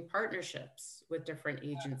 creating partnerships with different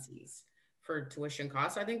agencies for tuition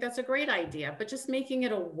costs. I think that's a great idea, but just making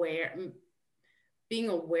it aware, being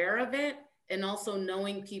aware of it, and also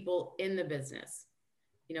knowing people in the business.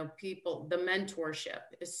 You know, people, the mentorship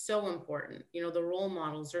is so important. You know, the role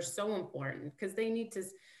models are so important, because they need to,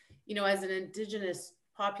 you know, as an Indigenous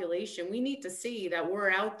population, we need to see that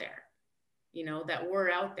we're out there, you know,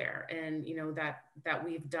 and, you know, that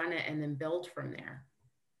we've done it, and then build from there.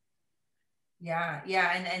 Yeah.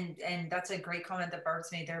 And that's a great comment that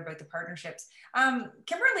Barb's made there about the partnerships.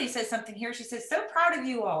 Kimberly says something here. She says, so proud of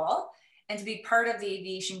you all and to be part of the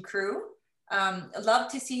aviation crew.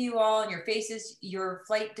 Love to see you all and your faces, your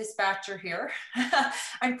flight dispatcher here.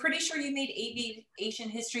 I'm pretty sure you made aviation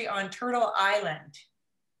history on Turtle Island.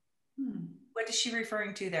 What is she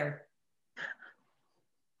referring to there?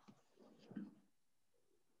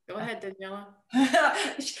 Go ahead, Daniela.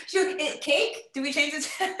 Cake? Do we change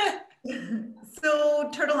it? So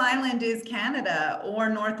Turtle Island is Canada or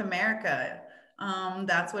North America.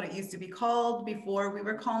 That's what it used to be called before we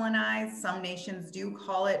were colonized. Some nations do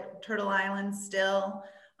call it Turtle Island still.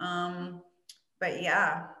 But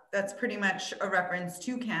yeah, that's pretty much a reference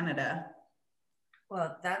to Canada.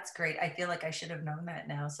 Well, that's great. I feel like I should have known that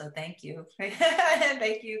now. So thank you.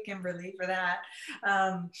 Thank you, Kimberly, for that.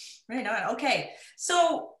 Right on. Okay.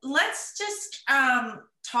 So let's just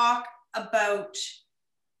talk about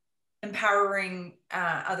empowering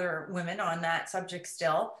other women on that subject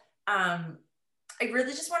still. I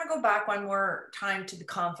really just want to go back one more time to the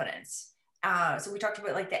confidence. So we talked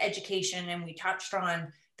about like the education, and we touched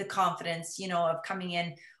on the confidence, you know, of coming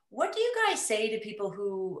in. What do you guys say to people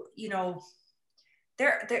who, you know,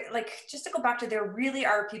 they're like, just to go back to, there really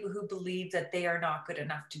are people who believe that they are not good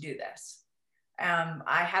enough to do this.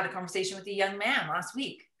 I had a conversation with a young man last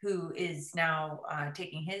week who is now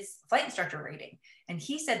taking his flight instructor rating. And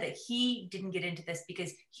he said that he didn't get into this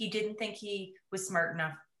because he didn't think he was smart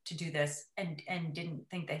enough to do this, and didn't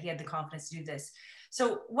think that he had the confidence to do this.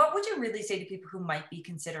 So what would you really say to people who might be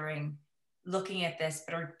considering looking at this,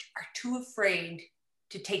 but are too afraid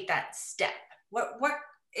to take that step? What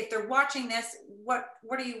if they're watching this, what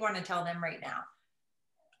do you want to tell them right now?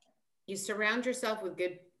 You surround yourself with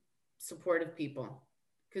good, supportive people,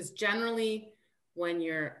 because generally when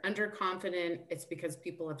you're underconfident, it's because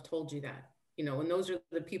people have told you that, you know, and those are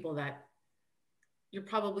the people that you're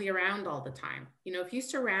probably around all the time. You know, if you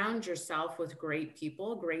surround yourself with great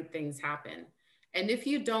people, great things happen. And if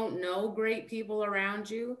you don't know great people around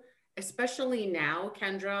you, especially now,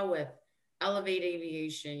 Kendra, with Elevate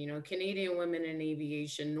Aviation, you know, Canadian Women in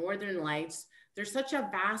Aviation, Northern Lights, there's such a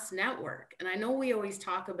vast network. And I know we always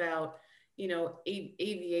talk about, you know,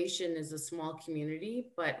 aviation is a small community,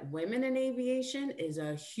 but women in aviation is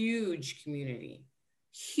a huge community,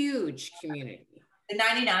 huge community. The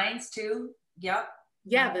 99s too. Yep.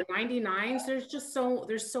 Yeah, the 99s,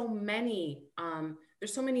 there's so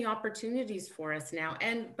many opportunities for us now,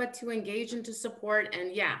 but to engage and to support,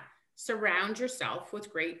 and yeah, surround yourself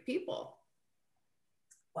with great people.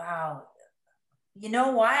 Wow. You know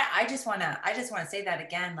why? I just want to say that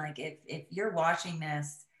again. Like if you're watching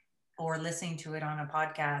this or listening to it on a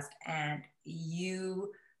podcast and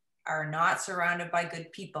you are not surrounded by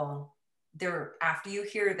good people, after you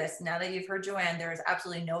hear this, now that you've heard Joanne, there is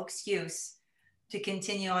absolutely no excuse to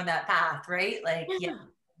continue on that path, right? Like, yeah,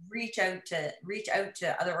 reach out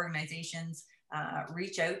to other organizations,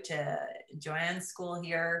 reach out to Joanne's school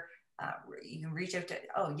here. You can reach out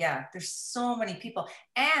to, there's so many people,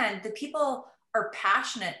 and the people are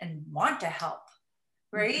passionate and want to help,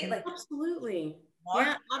 right? Like, absolutely.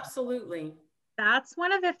 Yeah, absolutely. That's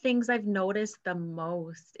one of the things I've noticed the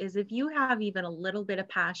most is if you have even a little bit of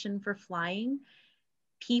passion for flying,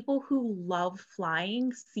 people who love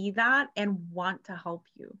flying see that and want to help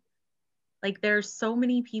you. Like there's so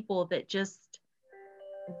many people that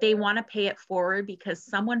they want to pay it forward because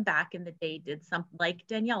someone back in the day did something, like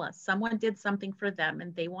Daniela, someone did something for them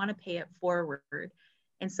and they want to pay it forward.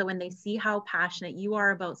 And so when they see how passionate you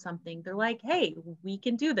are about something, they're like, hey, we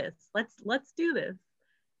can do this. Let's do this.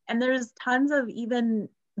 And there's tons of even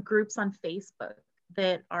groups on Facebook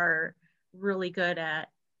that are really good at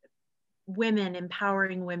women,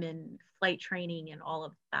 empowering women, flight training, and all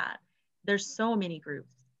of that. There's so many groups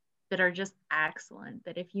that are just excellent,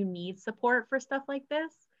 that if you need support for stuff like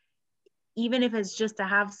this, even if it's just to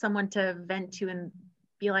have someone to vent to and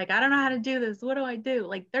be like, I don't know how to do this, what do I do?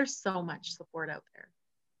 Like there's so much support out there.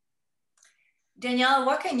 Daniela,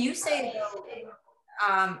 what can you say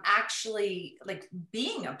about actually like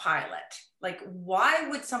being a pilot? Like, why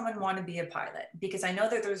would someone want to be a pilot? Because I know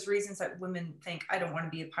that there's reasons that women think, I don't want to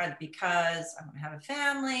be a pilot because I want to have a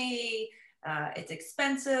family, it's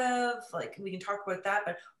expensive. Like we can talk about that,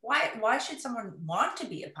 but why should someone want to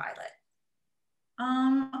be a pilot?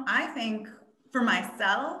 I think for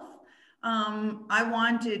myself, I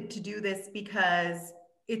wanted to do this because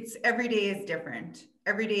every day is different.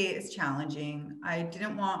 Every day is challenging. I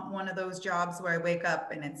didn't want one of those jobs where I wake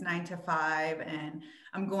up and it's 9 to 5 and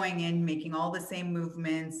I'm going in, making all the same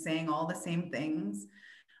movements, saying all the same things,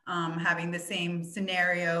 having the same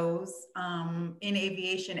scenarios. In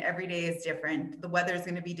aviation, every day is different. The weather is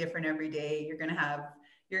going to be different every day.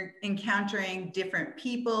 You're encountering different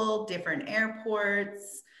people, different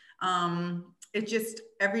airports. It's just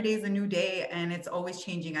every day is a new day and it's always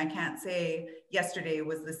changing. I can't say yesterday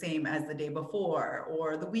was the same as the day before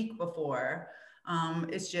or the week before.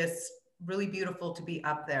 It's just really beautiful to be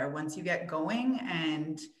up there once you get going,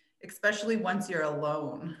 and especially once you're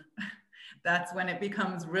alone. That's when it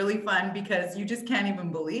becomes really fun because you just can't even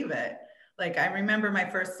believe it. Like I remember my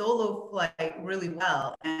first solo flight really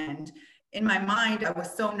well, and in my mind, I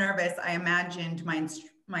was so nervous. I imagined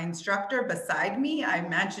my instructor beside me. I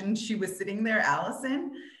imagined she was sitting there,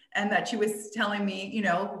 Allison, and that she was telling me, you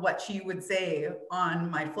know, what she would say on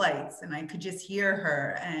my flights. And I could just hear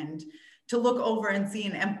her. And to look over and see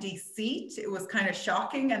an empty seat, it was kind of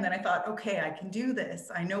shocking. And then I thought, okay, I can do this.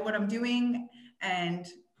 I know what I'm doing. And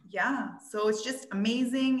yeah, so it's just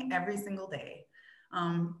amazing every single day.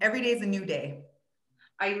 Every day is a new day.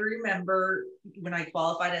 I remember when I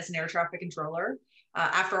qualified as an air traffic controller,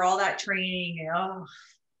 after all that training,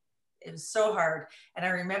 it was so hard. And I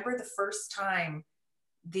remember the first time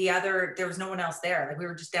there was no one else there. Like we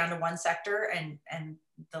were just down to one sector and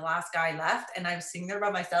the last guy left and I was sitting there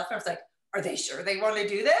by myself and I was like, are they sure they want to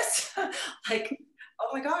do this? Like, oh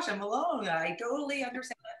my gosh, I'm alone. I totally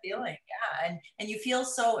understand that feeling. Yeah. And you feel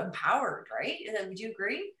so empowered, right? Would you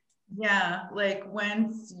agree? Yeah, like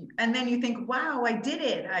and then you think, wow, I did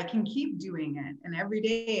it. I can keep doing it. And every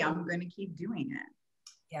day I'm going to keep doing it.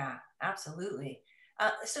 Yeah, absolutely.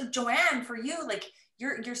 So Joanne, for you, like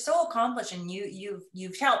you're so accomplished and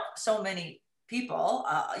you've helped so many people,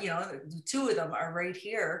 two of them are right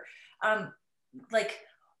here. Like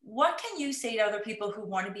what can you say to other people who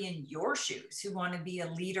want to be in your shoes, who want to be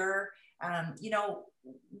a leader? You know,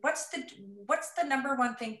 what's the number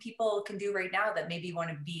one thing people can do right now that maybe want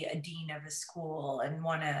to be a dean of a school and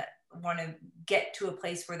want to get to a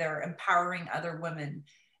place where they're empowering other women?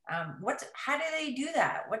 How do they do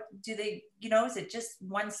that? What do they, you know, is it just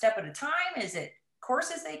one step at a time? Is it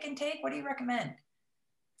courses they can take? What do you recommend?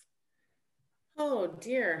 Oh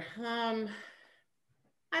dear.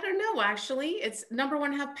 I don't know, actually. It's number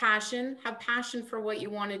one, have passion for what you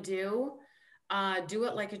want to do. Do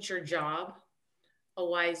it like it's your job. A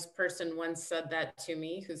wise person once said that to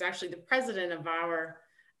me, who's actually the president of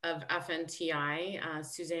FNTI,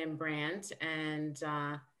 Suzanne Brandt. And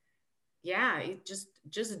yeah,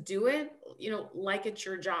 just do it, you know, like it's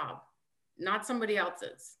your job, not somebody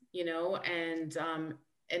else's, you know, and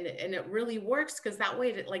it really works, because that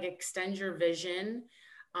way it like extends your vision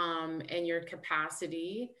and your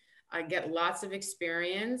capacity. Get lots of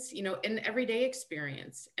experience, you know, in everyday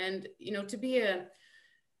experience. And, you know, to be a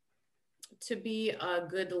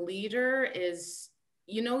good leader is,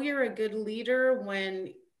 you know, you're a good leader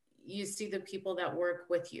when you see the people that work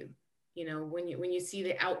with you, you know, when you see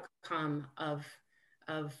the outcome of,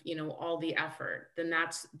 you know, all the effort, then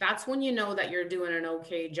that's when you know that you're doing an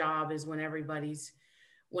okay job, is when everybody's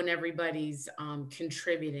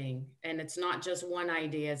contributing, and it's not just one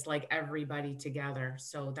idea, it's like everybody together.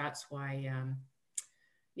 So that's why,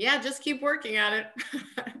 yeah, just keep working at it.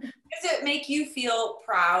 Does it make you feel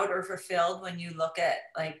proud or fulfilled when you look at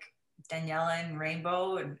like Daniela and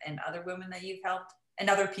Rainbow and other women that you've helped and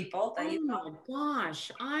other people that you've helped? Oh my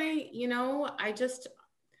gosh,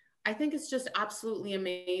 I think it's just absolutely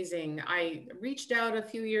amazing. I reached out not a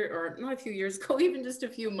few years ago, even just a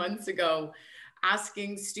few months ago,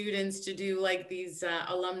 asking students to do like these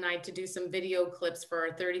alumni to do some video clips for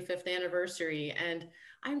our 35th anniversary. And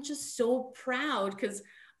I'm just so proud, because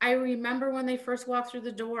I remember when they first walked through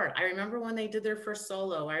the door. I remember when they did their first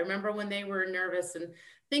solo. I remember when they were nervous and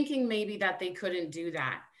thinking maybe that they couldn't do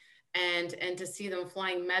that. And to see them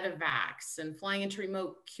flying medevacs and flying into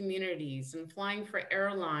remote communities and flying for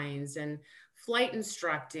airlines and flight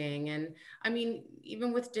instructing. And I mean,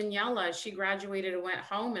 even with Daniela, she graduated and went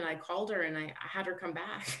home, and I called her and I had her come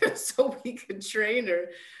back so we could train her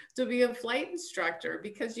to be a flight instructor,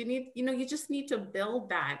 because you just need to build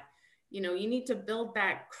that, you need to build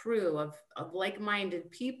that crew of like-minded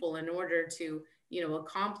people in order to,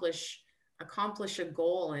 accomplish a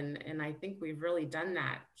goal. And I think we've really done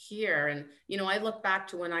that here. And, I look back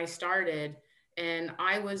to when I started, and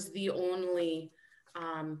I was the only,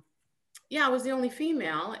 I was the only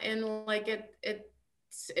female, and like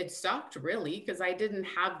it sucked really, because I didn't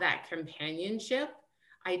have that companionship.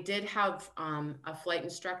 I did have a flight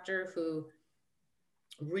instructor who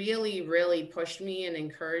really, really pushed me and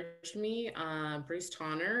encouraged me, Bruce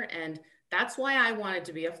Tonner. And that's why I wanted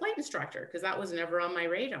to be a flight instructor, because that was never on my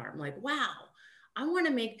radar. I'm like, wow, I want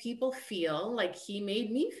to make people feel like he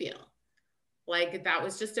made me feel. Like that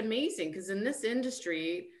was just amazing, because in this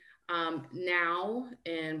industry, now,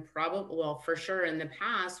 and probably, well, for sure in the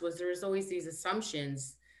past, there's always these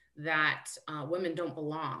assumptions that women don't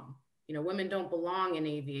belong. Women don't belong in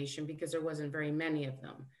aviation because there wasn't very many of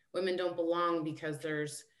them. Women don't belong because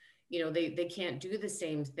there's, they can't do the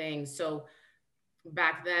same thing. So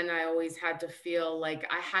back then I always had to feel like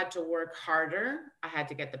I had to work harder. I had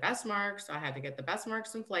to get the best marks. I had to get the best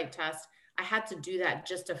marks in flight tests. I had to do that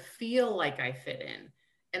just to feel like I fit in.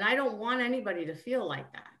 And I don't want anybody to feel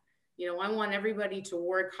like that. I want everybody to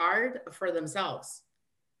work hard for themselves,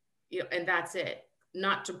 and that's it,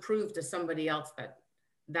 not to prove to somebody else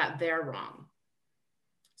that they're wrong.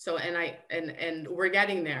 So, and we're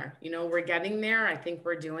getting there, we're getting there. I think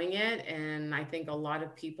we're doing it. And I think a lot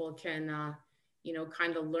of people can,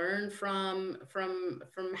 kind of learn from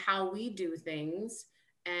how we do things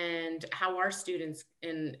and how our students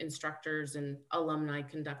and instructors and alumni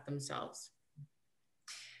conduct themselves.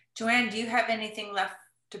 Joanne, do you have anything left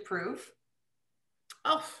to prove?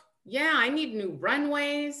 Oh, yeah, I need new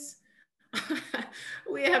runways.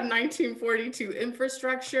 We have 1942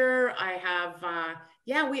 infrastructure. I have,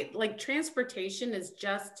 we like transportation is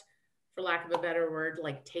just, for lack of a better word,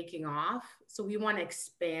 like taking off. So we want to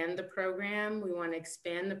expand the program. We want to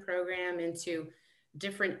expand the program into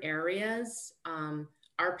different areas.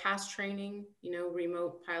 Our past training,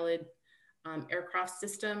 remote pilot aircraft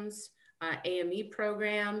systems, AME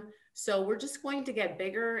program. So we're just going to get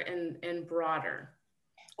bigger and broader.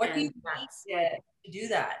 What do you need to do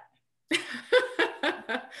that?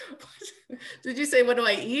 Did you say, what do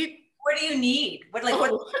I eat? What do you need? What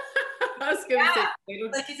was gonna say,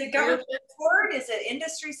 like, is it government support? Is it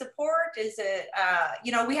industry support? Is it,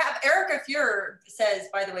 you know, we have Erica Fuhr says,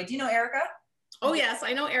 by the way, do you know Erica? Oh yes,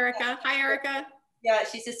 I know Erica. Hi, Erica. Yeah,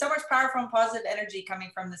 she says so much powerful and positive energy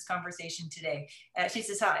coming from this conversation today. She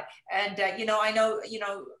says hi. And, you know, I know, you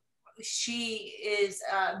know, she is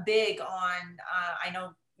big on, I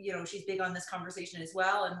know, you know, she's big on this conversation as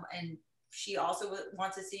well. And she also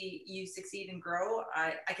wants to see you succeed and grow.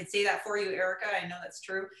 I can say that for you, Erica. I know that's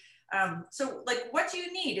true. So like, what do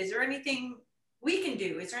you need? Is there anything we can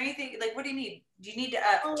do? Is there anything, like, what do you need? Do you need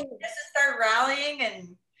just to start rallying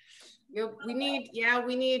and... We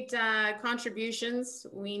need contributions.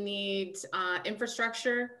 We need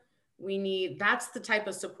infrastructure. That's the type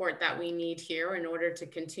of support that we need here in order to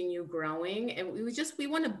continue growing. And we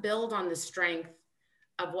want to build on the strength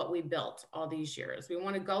of what we built all these years. We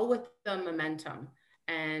want to go with the momentum,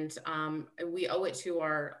 and we owe it to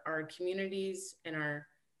our communities and our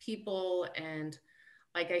people. And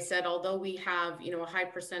like I said, although we have, you know, a high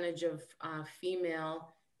percentage of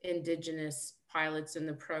female Indigenous pilots in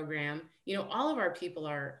the program, you know, all of our people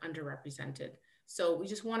are underrepresented. So we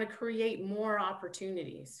just want to create more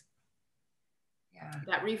opportunities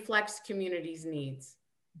that reflects communities' needs.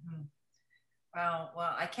 Mm-hmm.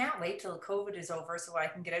 Well, I can't wait till COVID is over so I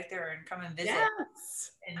can get out there and come and visit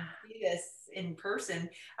and see this in person.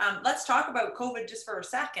 Let's talk about COVID just for a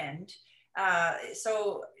second.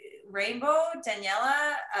 So Rainbow,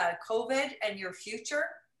 Daniela, COVID and your future,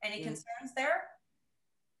 any concerns there?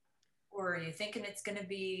 Or are you thinking it's going to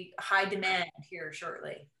be high demand here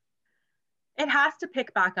shortly? It has to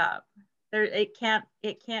pick back up. It'll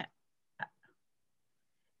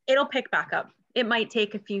pick back up. It might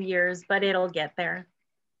take a few years, but it'll get there.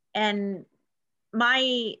 And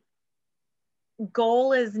my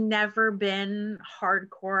goal has never been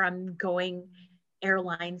hardcore. I'm going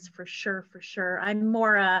airlines for sure. I'm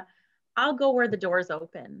more I'll go where the doors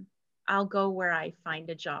open. I'll go where I find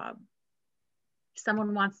a job. If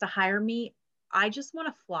someone wants to hire me, I just want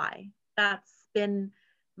to fly. That's been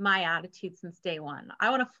my attitude since day one. I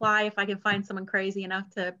want to fly. If I can find someone crazy enough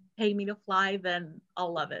to pay me to fly, then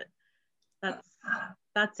I'll love it.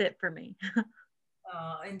 That's it for me.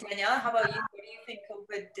 And Daniela, how about you? What do you think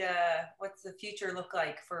COVID, what's the future look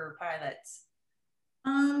like for pilots?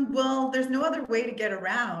 Well, there's no other way to get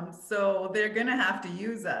around, so they're gonna have to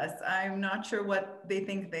use us. I'm not sure what they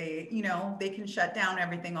think they can shut down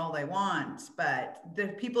everything all they want, but the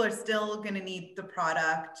people are still gonna need the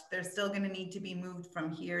product. They're still gonna need to be moved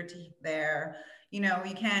from here to there. You know,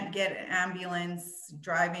 you can't get an ambulance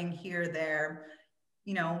driving here, there,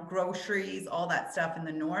 you know, groceries, all that stuff in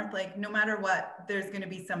the north. Like, no matter what, there's gonna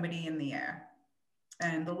be somebody in the air,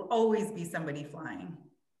 and there'll always be somebody flying.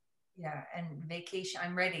 Yeah, and vacation,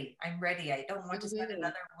 I'm ready. I don't want to spend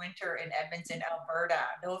another winter in Edmonton, Alberta.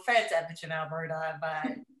 No offense, Edmonton, Alberta,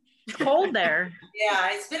 but... It's cold there. Yeah,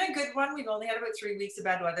 it's been a good one. We've only had about 3 weeks of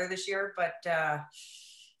bad weather this year, but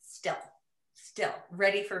still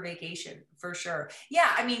ready for vacation, for sure.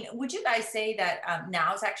 Yeah, I mean, would you guys say that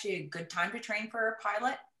now is actually a good time to train for a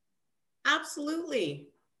pilot? Absolutely.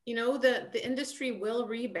 You know, the industry will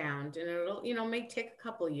rebound, and it'll, you know, may take a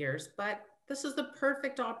couple of years, but this is the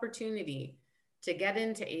perfect opportunity to get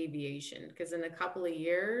into aviation, because in a couple of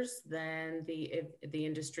years, then the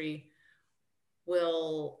industry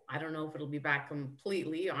will, I don't know if it'll be back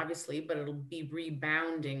completely, obviously, but it'll be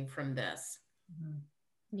rebounding from this. Mm-hmm.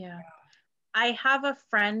 Yeah. I have a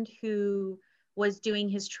friend who was doing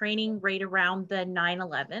his training right around the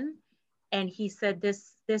 9/11, and he said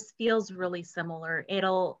this feels really similar. It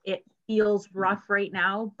feels rough right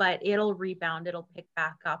now, but it'll rebound, it'll pick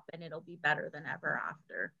back up, and it'll be better than ever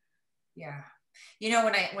after. Yeah. You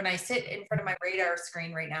know, when I sit in front of my radar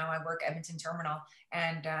screen right now, I work Edmonton Terminal,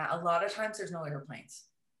 and a lot of times there's no airplanes.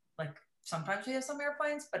 Like, sometimes we have some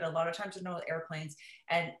airplanes, but a lot of times there's no airplanes.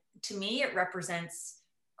 And to me, it represents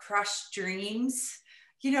crushed dreams,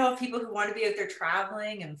 you know, people who want to be out there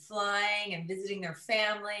traveling and flying and visiting their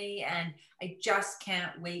family. And I just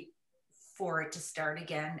can't wait for it to start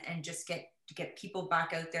again, and just get people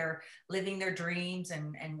back out there living their dreams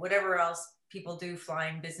and whatever else people do,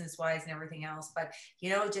 flying business wise and everything else. But, you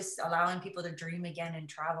know, just allowing people to dream again and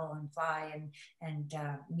travel and fly and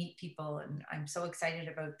meet people. And I'm so excited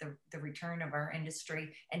about the return of our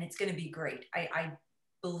industry, and it's going to be great. I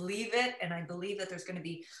believe it. And I believe that there's going to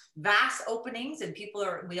be vast openings, and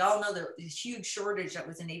we all know the huge shortage that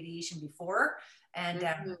was in aviation before. And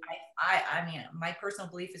I mean, my personal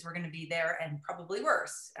belief is we're going to be there and probably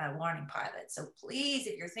worse, wanting pilots. So please,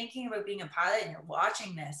 if you're thinking about being a pilot and you're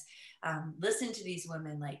watching this, listen to these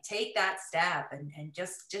women, like take that step and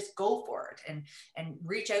just go for it, and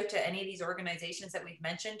reach out to any of these organizations that we've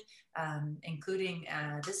mentioned, including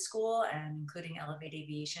this school and including Elevate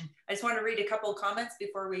Aviation. I just want to read a couple of comments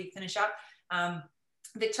before we finish up.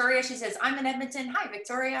 Victoria, she says, I'm in Edmonton. Hi,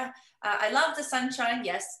 Victoria. I love the sunshine.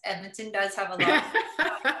 Yes, Edmonton does have a lot.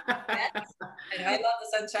 And I love the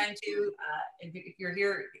sunshine too. If you're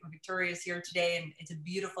here, Victoria's here today, and it's a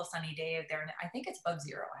beautiful sunny day out there. And I think it's above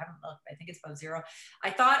zero. I haven't looked. I think it's above zero. I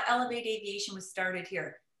thought Elevate Aviation was started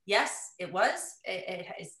here. Yes, it was.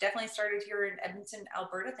 It's definitely started here in Edmonton,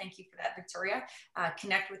 Alberta. Thank you for that, Victoria.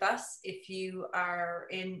 Connect with us if you're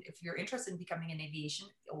interested in becoming in aviation,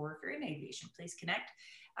 or if you're in aviation, please connect.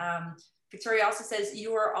 Victoria also says,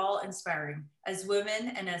 you are all inspiring. As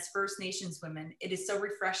women and as First Nations women, it is so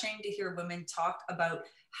refreshing to hear women talk about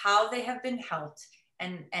how they have been helped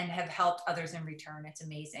and have helped others in return. It's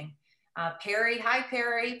amazing. Perry, hi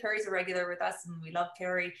Perry. Perry's a regular with us and we love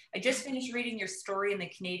Perry. I just finished reading your story in the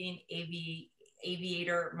Canadian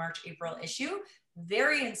Aviator March-April issue.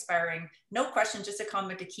 Very inspiring. No question, just a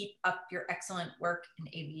comment to keep up your excellent work in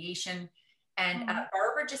aviation. And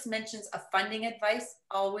Barbara just mentions a funding advice,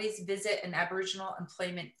 always visit an Aboriginal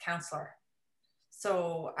employment counselor.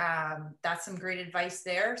 So that's some great advice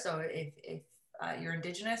there. So if you're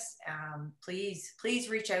Indigenous, please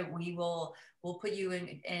reach out. We'll put you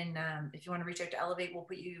in if you want to reach out to Elevate, we'll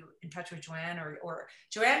put you in touch with Joanne or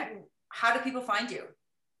Joanne, how do people find you?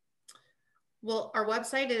 Well, our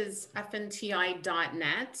website is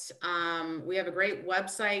fnti.net. We have a great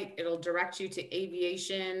website. It'll direct you to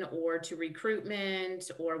aviation or to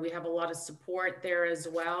recruitment, or we have a lot of support there as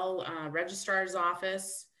well, registrar's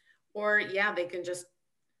office, or yeah, they can just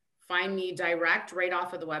find me direct right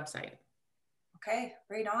off of the website. Okay,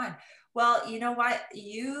 right on. Well, you know what?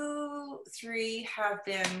 You three have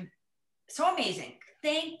been so amazing.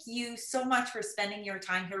 Thank you so much for spending your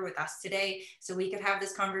time here with us today so we could have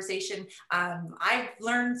this conversation. I've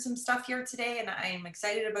learned some stuff here today and I'm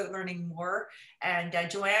excited about learning more. And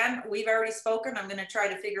Joanne, we've already spoken. I'm going to try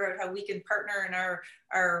to figure out how we can partner in our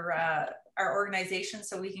organization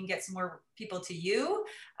so we can get some more people to you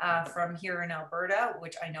from here in Alberta,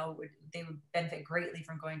 which I know they would benefit greatly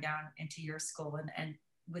from going down into your school and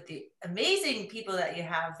with the amazing people that you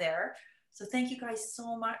have there. So thank you guys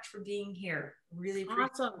so much for being here. Really appreciate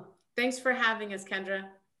it. Awesome. Thanks for having us, Kendra.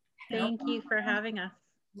 Thank you for having us.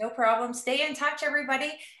 No problem. Stay in touch,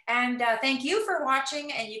 everybody. And thank you for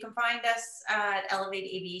watching. And you can find us at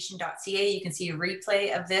elevateaviation.ca. You can see a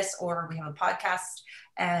replay of this, or we have a podcast.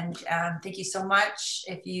 And thank you so much.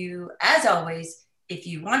 As always, if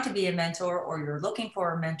you want to be a mentor or you're looking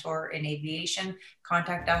for a mentor in aviation,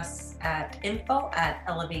 contact us at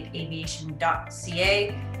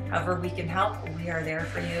info@elevateaviation.ca. However we can help, we are there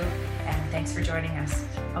for you. And thanks for joining us.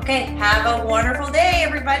 Okay, have a wonderful day,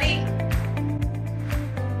 everybody.